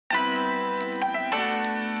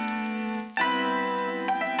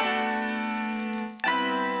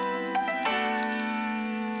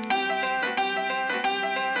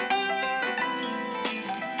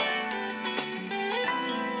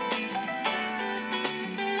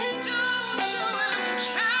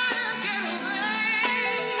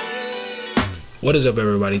What is up,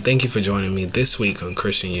 everybody? Thank you for joining me this week on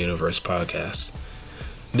Christian Universe Podcast.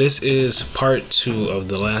 This is part 2 of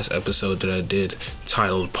the last episode that I did,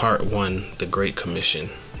 titled Part 1, The Great Commission.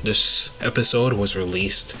 This episode was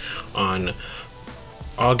released on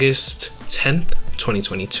August 10th,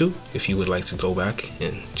 2022, if you would like to go back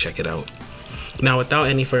and check it out. Now, without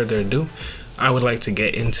any further ado, I would like to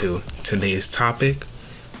get into today's topic.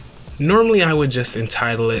 Normally, I would just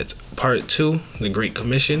entitle it Part 2, The Great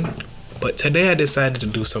Commission, but today I decided to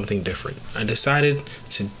do something different. I decided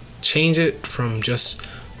to change it from just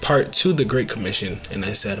Part 2, The Great Commission, and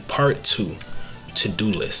I said Part 2, To-Do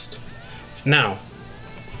List. Now,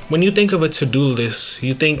 when you think of a to-do list,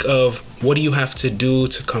 you think of what do you have to do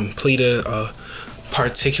to complete a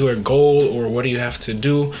particular goal, or what do you have to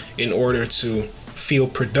do in order to feel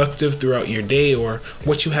productive throughout your day, or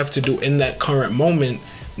what you have to do in that current moment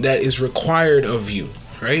that is required of you,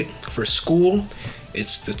 right? For school,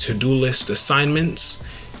 it's the to-do list assignments.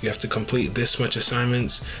 You have to complete this much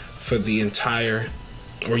assignments for the entire,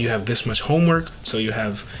 or you have this much homework. So you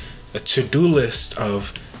have a to-do list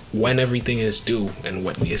of when everything is due and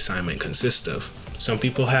what the assignment consists of. Some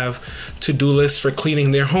people have to-do lists for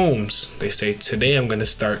cleaning their homes. They say, today I'm going to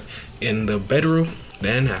start in the bedroom.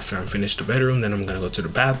 Then after I'm finished the bedroom, then I'm going to go to the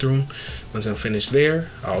bathroom. Once I'm finished there,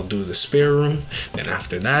 I'll do the spare room. Then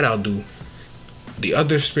after that, I'll do the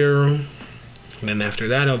other spare room. And then after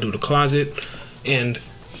that, I'll do the closet. And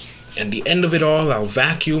at the end of it all, I'll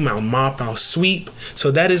vacuum, I'll mop, I'll sweep. So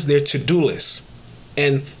that is their to-do list.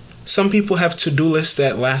 And some people have to-do lists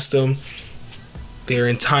that last them their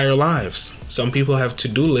entire lives. Some people have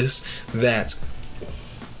to-do lists that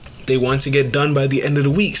they want to get done by the end of the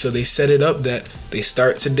week. So they set it up that they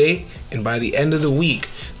start today, and by the end of the week,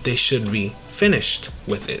 they should be finished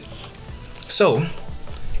with it. So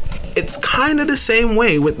it's kind of the same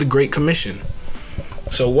way with the Great Commission.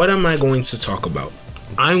 So what am I going to talk about?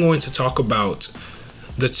 I'm going to talk about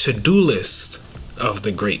the to-do list of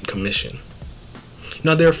the Great Commission.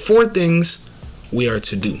 Now, there are 4 things we are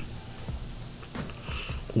to do.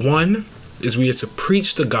 1 is we are to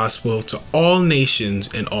preach the gospel to all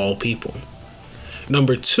nations and all people.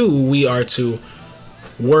 Number 2, we are to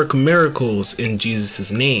work miracles in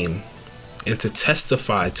Jesus' name and to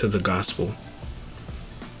testify to the gospel.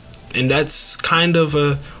 And that's kind of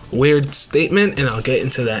a weird statement, and I'll get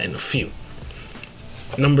into that in a few.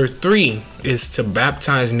 Number 3 is to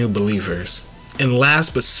baptize new believers. And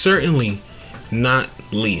last but certainly not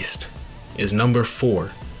least is number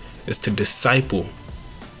 4, is to disciple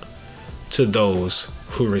to those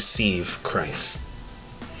who receive Christ.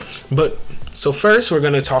 But so first we're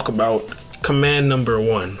going to talk about command number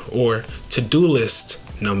 1, or to-do list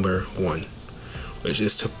number 1, which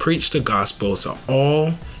is to preach the gospel to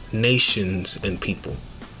all nations and people.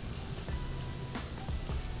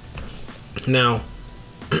 Now,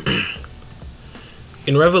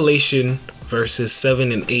 in Revelation verses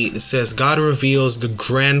 7 and 8, it says, God reveals the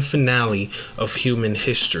grand finale of human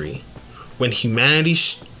history. When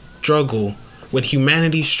humanity's struggle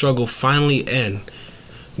finally ends,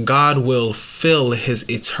 God will fill his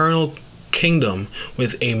eternal kingdom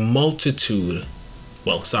with a multitude.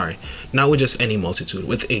 Not with just any multitude,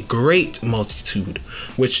 with a great multitude,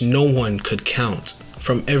 which no one could count,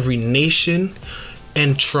 from every nation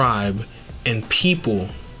and tribe and people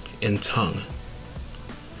and tongue.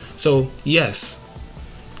 So yes,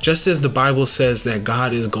 just as the Bible says that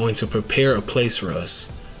God is going to prepare a place for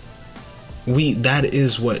us, that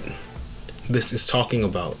is what this is talking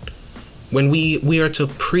about. When we are to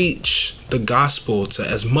preach the gospel to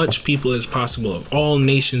as much people as possible, of all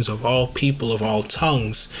nations, of all people, of all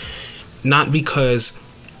tongues, not because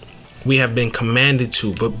we have been commanded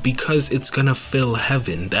to, but because it's gonna fill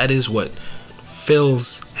heaven. That is what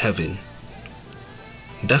fills heaven.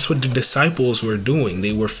 That's what the disciples were doing.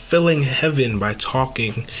 They were filling heaven by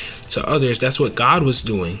talking to others. That's what God was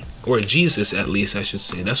doing, or Jesus, at least I should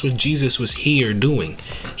say. That's what Jesus was here doing.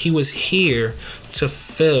 He was here to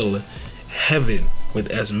fill heaven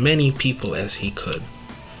with as many people as he could.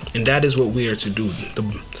 And that is what we are to do.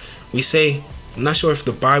 We say, I'm not sure if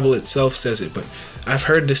the Bible itself says it, but I've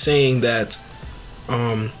heard the saying that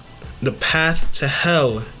the path to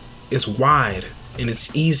hell is wide and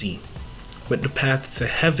it's easy, but the path to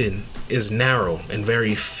heaven is narrow and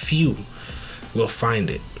very few will find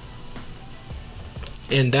it.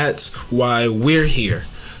 And that's why we're here,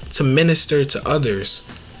 to minister to others,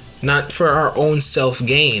 not for our own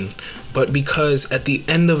self-gain, but because at the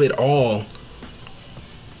end of it all,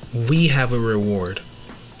 we have a reward.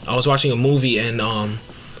 I was watching a movie and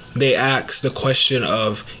they asked the question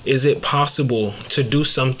of, is it possible to do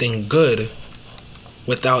something good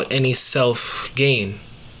without any self-gain?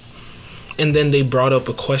 And then they brought up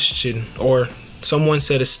a question, or someone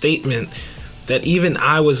said a statement that even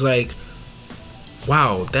I was like,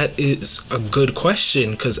 wow, that is a good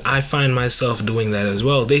question, because I find myself doing that as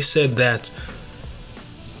well. They said that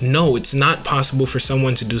no, it's not possible for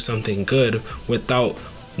someone to do something good without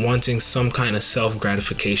wanting some kind of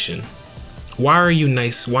self-gratification. Why are you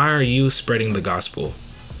nice? Why are you spreading the gospel?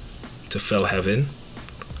 To fill heaven?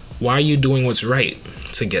 Why are you doing what's right?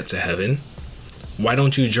 To get to heaven? Why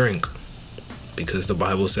don't you drink? Because the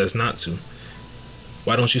Bible says not to.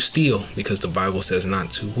 Why don't you steal? Because the Bible says not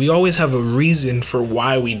to. We always have a reason for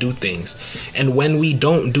why we do things. And when we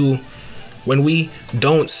don't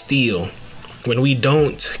steal, when we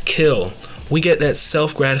don't kill, we get that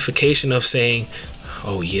self-gratification of saying,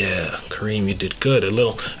 oh yeah, Kareem, you did good.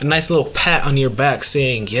 A nice little pat on your back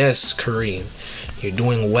saying, yes, Kareem, you're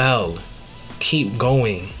doing well. Keep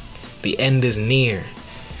going. The end is near.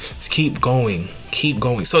 Just keep going. Keep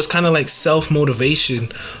going. So it's kind of like self-motivation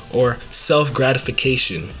or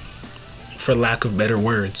self-gratification, for lack of better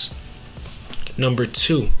words. Number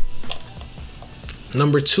two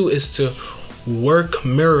is to work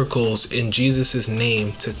miracles in Jesus'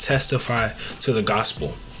 name to testify to the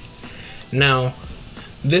gospel. Now,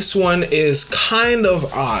 this one is kind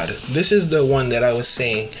of odd. This is the one that I was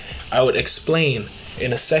saying I would explain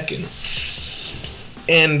in a second.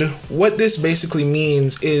 And what this basically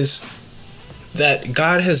means is that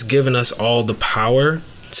God has given us all the power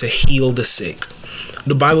to heal the sick.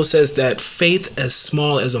 The Bible says that faith as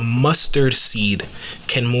small as a mustard seed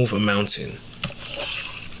can move a mountain.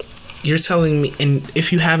 You're telling me, and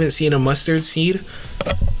if you haven't seen a mustard seed,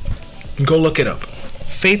 go look it up.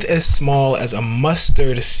 Faith as small as a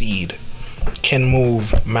mustard seed can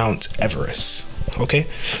move Mount Everest. Okay?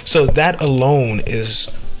 So that alone is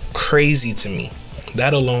crazy to me.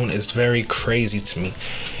 That alone is very crazy to me.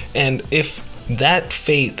 And if that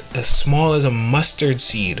faith as small as a mustard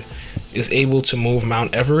seed is able to move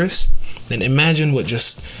Mount Everest, then imagine what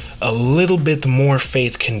just a little bit more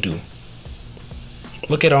faith can do.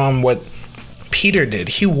 Look at what Peter did.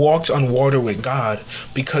 He walked on water with God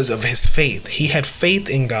because of his faith. He had faith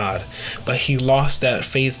in God, but he lost that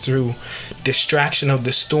faith through distraction of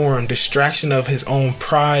the storm, distraction of his own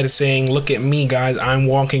pride, saying, look at me, guys, I'm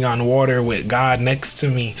walking on water with God next to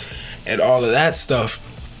me, and all of that stuff.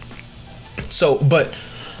 So, but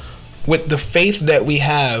with the faith that we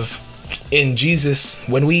have in Jesus,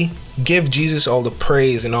 when we give Jesus all the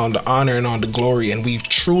praise and all the honor and all the glory, and we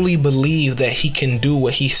truly believe that he can do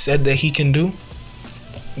what he said that he can do,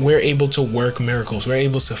 we're able to work miracles. We're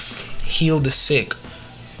able to heal the sick.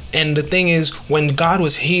 And the thing is, when God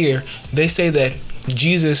was here, they say that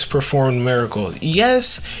Jesus performed miracles.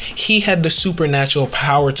 Yes, he had the supernatural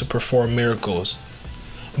power to perform miracles,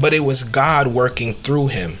 but it was God working through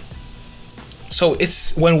him. So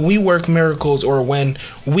it's when we work miracles, or when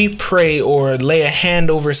we pray or lay a hand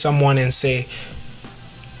over someone and say,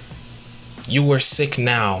 you are sick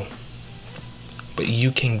now, but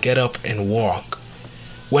you can get up and walk.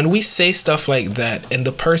 When we say stuff like that and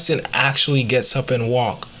the person actually gets up and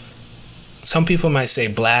walk, some people might say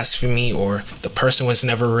blasphemy, or the person was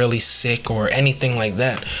never really sick, or anything like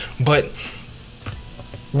that. But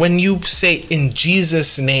when you say, in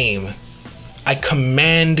Jesus' name, I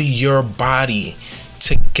command your body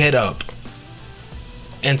to get up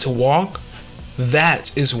and to walk,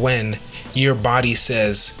 that is when your body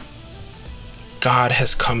says, God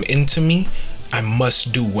has come into me. I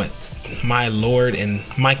must do what my Lord and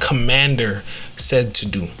my commander said to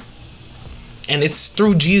do. And it's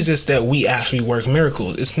through Jesus that we actually work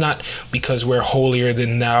miracles. It's not because we're holier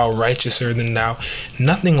than thou, righteouser than thou.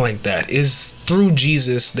 Nothing like that. It's through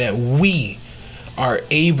Jesus that we are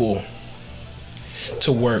able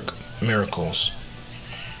to work miracles.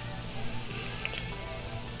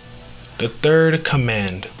 The third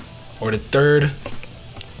command, or the third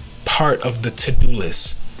part of the to-do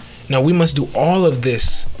list. Now, we must do all of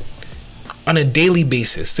this on a daily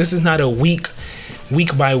basis. This is not a week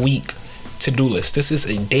by week to-do list. This is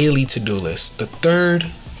a daily to-do list. The third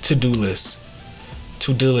to-do list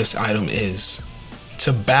item is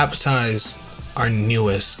to baptize our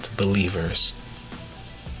newest believers.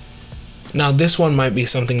 Now, this one might be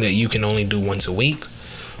something that you can only do once a week,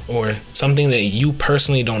 or something that you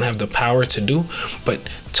personally don't have the power to do, but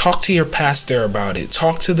talk to your pastor about it.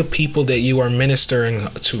 Talk to the people that you are ministering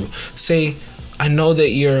to. Say, I know that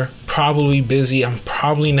you're probably busy. I'm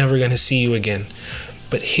probably never going to see you again,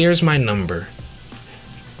 but here's my number.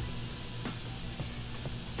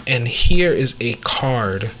 And here is a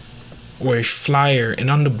card or a flyer, and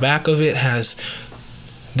on the back of it has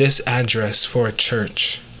this address for a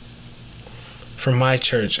church, for my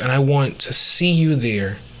church, and I want to see you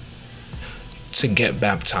there. to get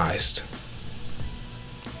baptized.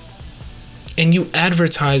 And you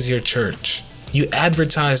advertise your church. You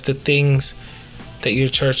advertise the things that your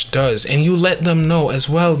church does. And you let them know as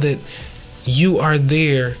well that you are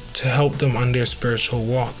there to help them on their spiritual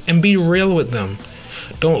walk. And be real with them.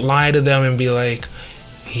 Don't lie to them and be like,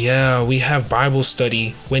 yeah, we have Bible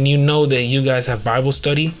study, when you know that you guys have Bible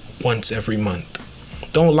study once every month.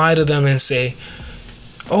 Don't lie to them and say,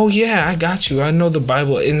 oh yeah, I got you. I know the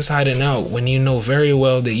Bible inside and out, when you know very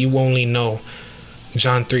well that you only know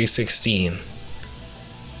John 3:16.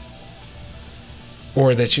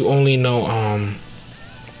 Or that you only know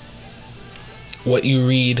what you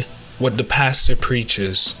read, what the pastor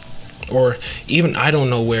preaches. Or even, I don't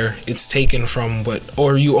know where it's taken from, but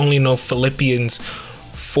or you only know Philippians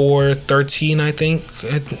 4:13, I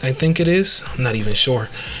think it is. I'm not even sure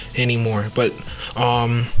anymore. But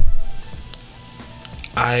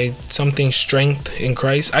something strength in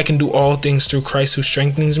Christ. I can do all things through Christ who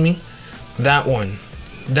strengthens me. That one.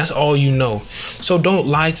 That's all you know. So don't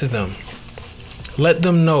lie to them. Let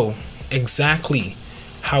them know exactly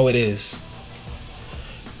how it is.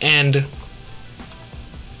 And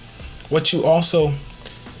what you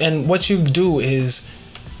do is,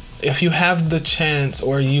 if you have the chance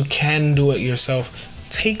or you can do it yourself,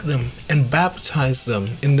 take them and baptize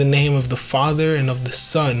them in the name of the Father and of the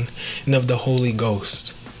Son and of the Holy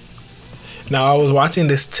Ghost. Now, I was watching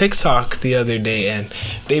this TikTok the other day and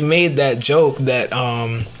they made that joke that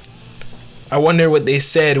I wonder what they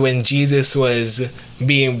said when Jesus was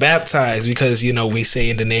being baptized, because we say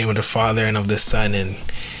in the name of the Father and of the Son and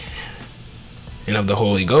of the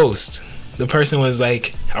Holy Ghost. The person was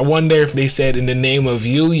like, I wonder if they said in the name of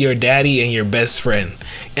you, your daddy, and your best friend.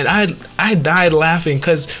 And I died laughing,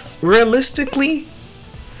 because realistically,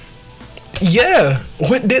 yeah,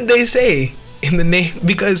 what did they say in the name?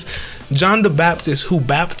 Because John the Baptist, who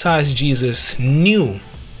baptized Jesus, knew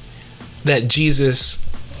that Jesus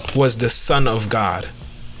was the Son of God.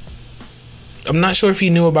 I'm not sure if he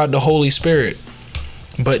knew about the Holy Spirit,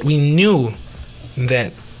 but we knew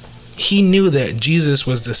that he knew that Jesus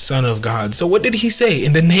was the Son of God. So what did he say?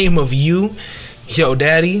 In the name of you, your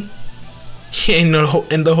daddy, and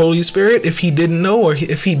the Holy Spirit? If he didn't know, or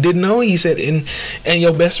if he did know, he said, and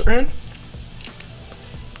your best friend?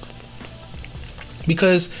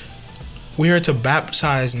 Because we are to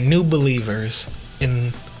baptize new believers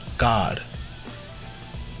in God.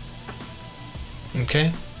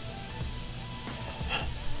 Okay?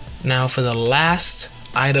 Now, for the last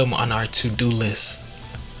item on our to-do list,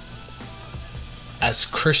 as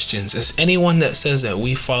Christians, as anyone that says that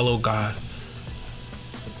we follow God,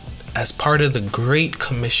 as part of the Great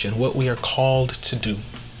Commission, what we are called to do,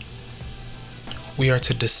 we are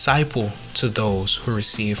to disciple to those who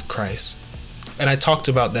receive Christ. And I talked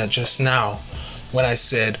about that just now when I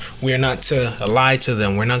said we are not to lie to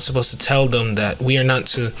them. We're not supposed to tell them that. We are not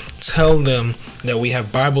to tell them that we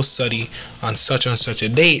have Bible study on such and such a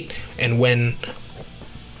date, and when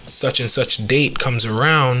such and such date comes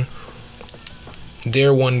around,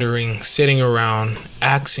 they're wondering, sitting around,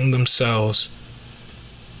 asking themselves,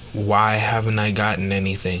 why haven't I gotten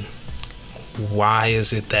anything? Why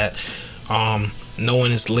is it that no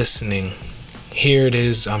one is listening? Here it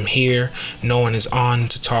is, I'm here, no one is on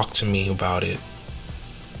to talk to me about it.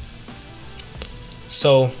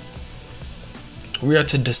 So we are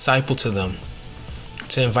to disciple to them,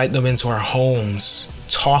 to invite them into our homes,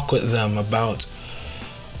 talk with them about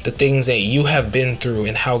the things that you have been through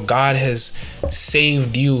and how God has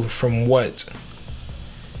saved you from what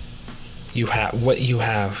you have,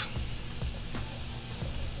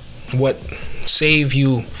 what saved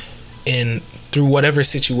you through whatever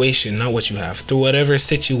situation, not what you have, through whatever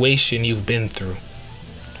situation you've been through,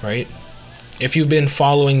 right? If you've been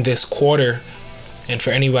following this quarter, and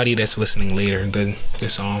for anybody that's listening later, then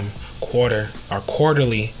this quarter, our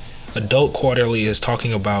quarterly, adult quarterly, is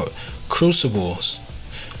talking about crucibles.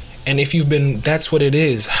 And if you've been, that's what it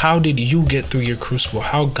is. How did you get through your crucible?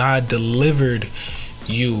 How God delivered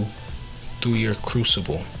you through your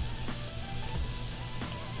crucible.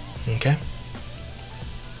 Okay?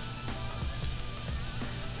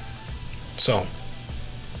 So,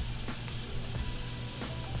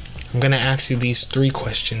 I'm going to ask you these 3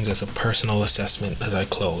 questions as a personal assessment as I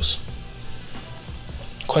close.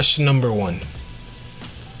 Question number 1.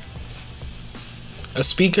 A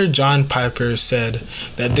speaker, John Piper, said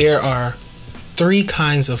that there are 3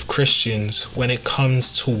 kinds of Christians when it comes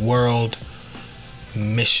to world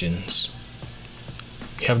missions.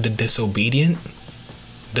 You have the disobedient,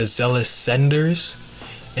 the zealous senders,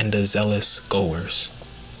 and the zealous goers.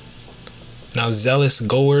 Now, zealous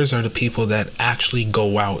goers are the people that actually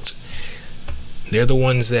go out. They're the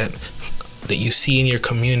ones that that you see in your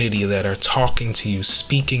community that are talking to you,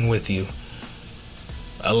 speaking with you,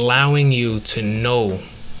 allowing you to know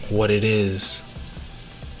what it is.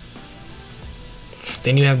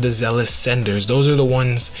 Then you have the zealous senders. Those are the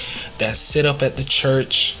ones that sit up at the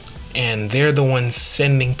church and they're the ones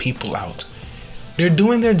sending people out. They're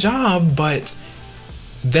doing their job, but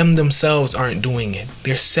themselves aren't doing it.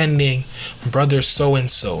 They're sending brother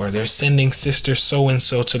so-and-so, or they're sending sister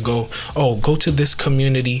so-and-so to go to this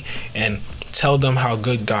community and tell them how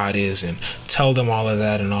good God is and tell them all of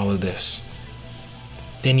that and all of this.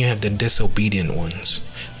 Then you have the disobedient ones.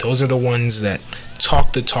 Those are the ones that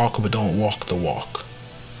talk the talk but don't walk the walk.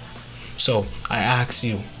 So I ask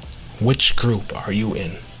you, which group are you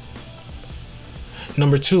in?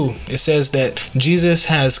 Number 2, it says that Jesus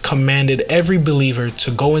has commanded every believer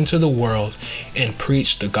to go into the world and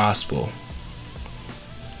preach the gospel.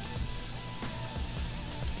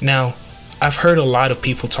 Now, I've heard a lot of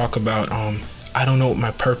people talk about, I don't know what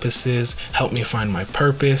my purpose is. Help me find my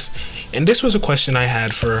purpose. And this was a question I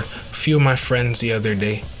had for a few of my friends the other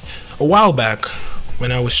day. A while back,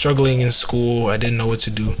 when I was struggling in school, I didn't know what to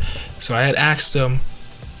do. So I had asked them,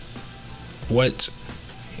 what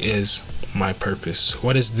is my purpose?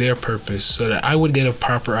 What is their purpose? So that I would get a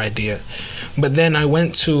proper idea. But then I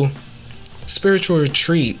went to spiritual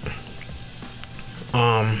retreat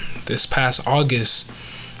this past August,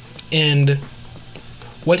 and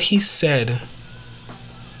what he said,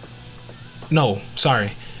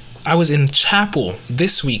 I was in chapel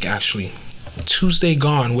this week, actually, Tuesday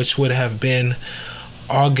gone, which would have been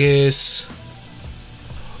August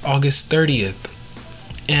 30th,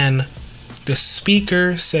 and the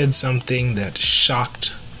speaker said something that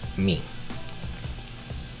shocked me.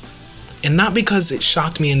 And not because it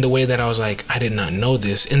shocked me in the way that I was like, I did not know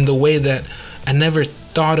this, in the way that I never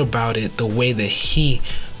thought about it, the way that he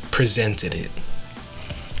presented it.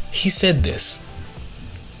 He said this: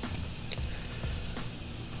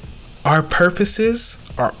 our purposes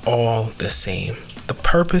are all the same. The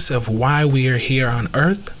purpose of why we are here on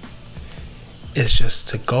earth is just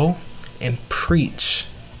to go and preach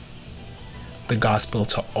the gospel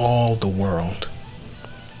to all the world.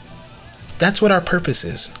 That's what our purpose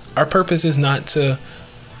is. Our purpose is not to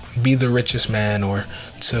be the richest man or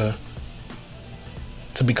to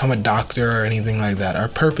become a doctor or anything like that. Our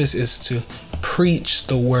purpose is to preach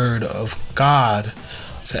the word of God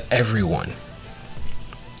to everyone.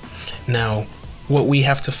 Now, what we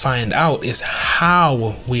have to find out is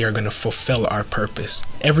how we are going to fulfill our purpose.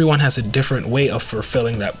 Everyone has a different way of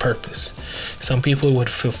fulfilling that purpose. Some people would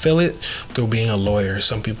fulfill it through being a lawyer.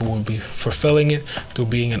 Some people would be fulfilling it through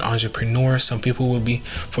being an entrepreneur. Some people would be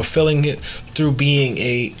fulfilling it through being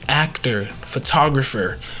an actor,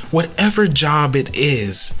 photographer. Whatever job it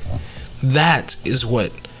is, that is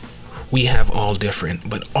what we have all different.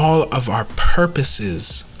 But all of our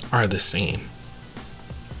purposes are the same.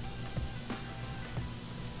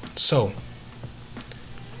 So,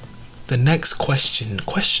 the next question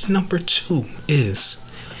number 2 is,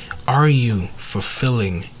 are you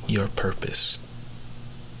fulfilling your purpose?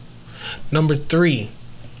 Number 3,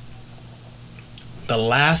 the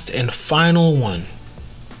last and final one.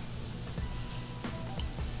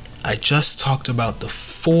 I just talked about the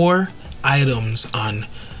 4 items on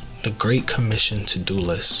the Great Commission to-do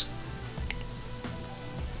list.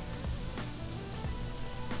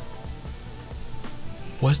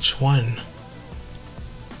 Which one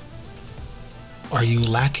are you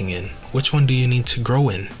lacking in? Which one do you need to grow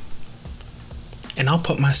in? And I'll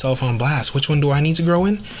put myself on blast. Which one do I need to grow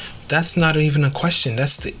in? That's not even a question.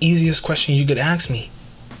 That's the easiest question you could ask me.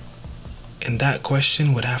 And that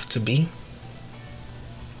question would have to be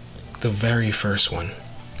the very first one.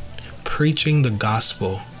 Preaching the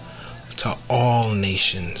gospel to all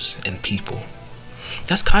nations and people.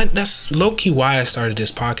 That's low-key why I started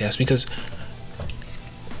this podcast, because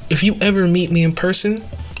if you ever meet me in person,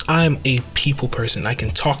 I'm a people person. I can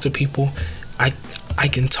talk to people. I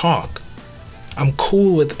can talk. I'm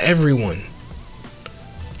cool with everyone.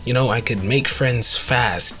 You know, I could make friends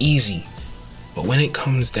fast, easy. But when it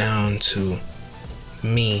comes down to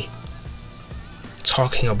me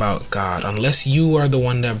talking about God, unless you are the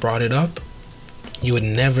one that brought it up, you would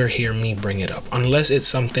never hear me bring it up. Unless it's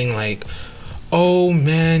something like, oh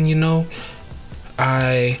man, you know,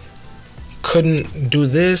 I couldn't do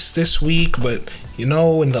this week, but you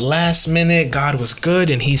know, in the last minute God was good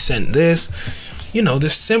and he sent this. You know, the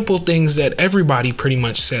simple things that everybody pretty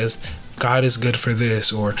much says, God is good for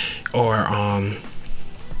this, or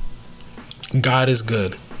God is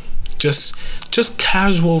good. Just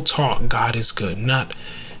casual talk. God is good. Not,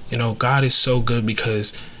 you know, God is so good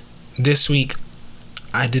because this week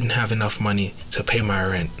I didn't have enough money to pay my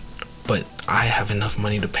rent, but I have enough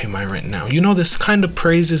money to pay my rent now. You know, this kind of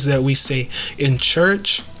praises that we say in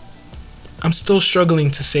church, I'm still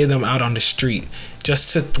struggling to say them out on the street.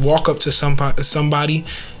 Just to walk up to somebody,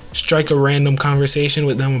 strike a random conversation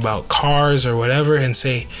with them about cars or whatever, and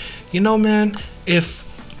say, you know, man, if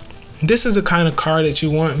this is the kind of car that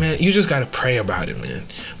you want, man, you just got to pray about it, man.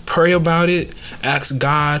 Pray about it, ask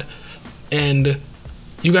God, and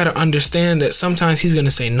you got to understand that sometimes he's going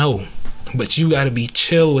to say no, but you got to be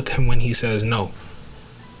chill with him when he says no.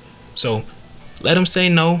 So let him say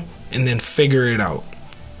no and then figure it out.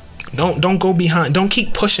 Don't go behind. Don't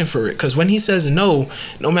keep pushing for it, because when he says no,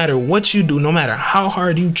 no matter what you do, no matter how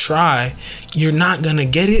hard you try, you're not going to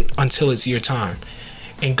get it until it's your time.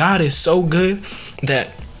 And God is so good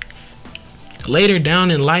that later down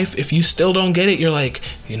in life, if you still don't get it, you're like,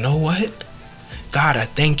 you know what? God, I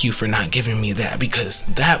thank you for not giving me that, because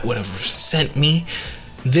that would have sent me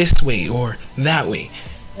this way or that way.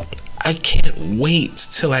 I can't wait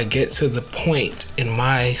till I get to the point in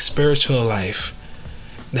my spiritual life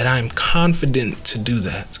that I'm confident to do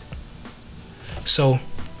that. So,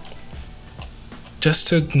 just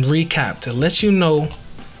to recap, to let you know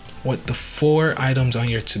what the 4 items on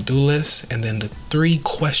your to-do list and then the 3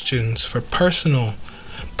 questions for personal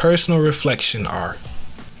reflection are.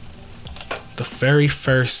 The very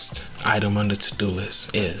first item on the to-do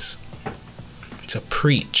list is to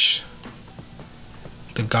preach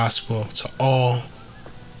the gospel to all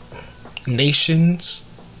nations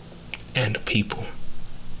and people.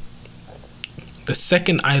 The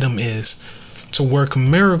second item is to work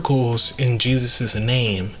miracles in Jesus'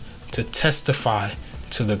 name to testify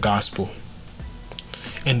to the gospel.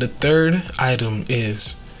 And the third item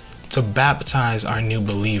is to baptize our new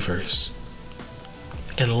believers.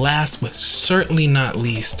 And last but certainly not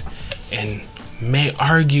least, and may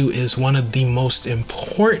argue is one of the most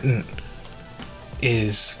important,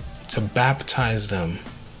 is to baptize them.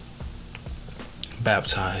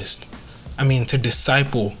 To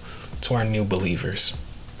disciple to our new believers.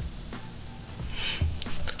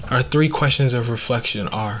 Our 3 questions of reflection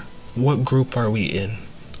are: what group are we in?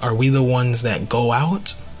 Are we the ones that go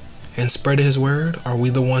out and spread his word? Are we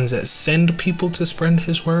the ones that send people to spread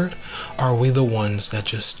his word? Are we the ones that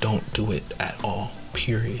just don't do it at all?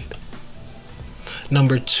 Period.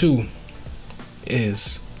 Number 2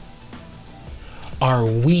 is, are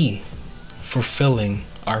we fulfilling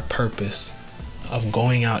our purpose of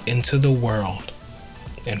going out into the world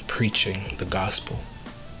and preaching the gospel?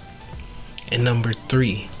 And number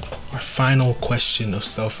 3, our final question of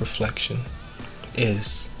self-reflection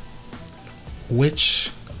is,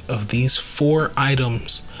 which of these 4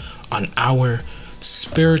 items on our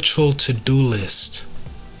spiritual to-do list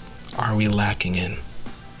are we lacking in?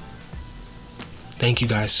 Thank you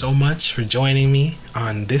guys so much for joining me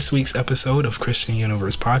on this week's episode of Christian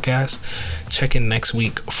Universe Podcast. Check in next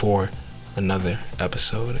week for another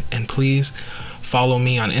episode. And please follow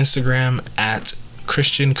me on Instagram at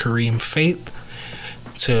Christian Kareem Faith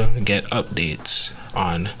to get updates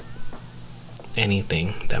on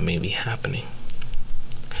anything that may be happening.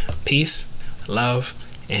 Peace, love,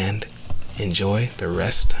 and enjoy the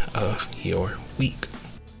rest of your week.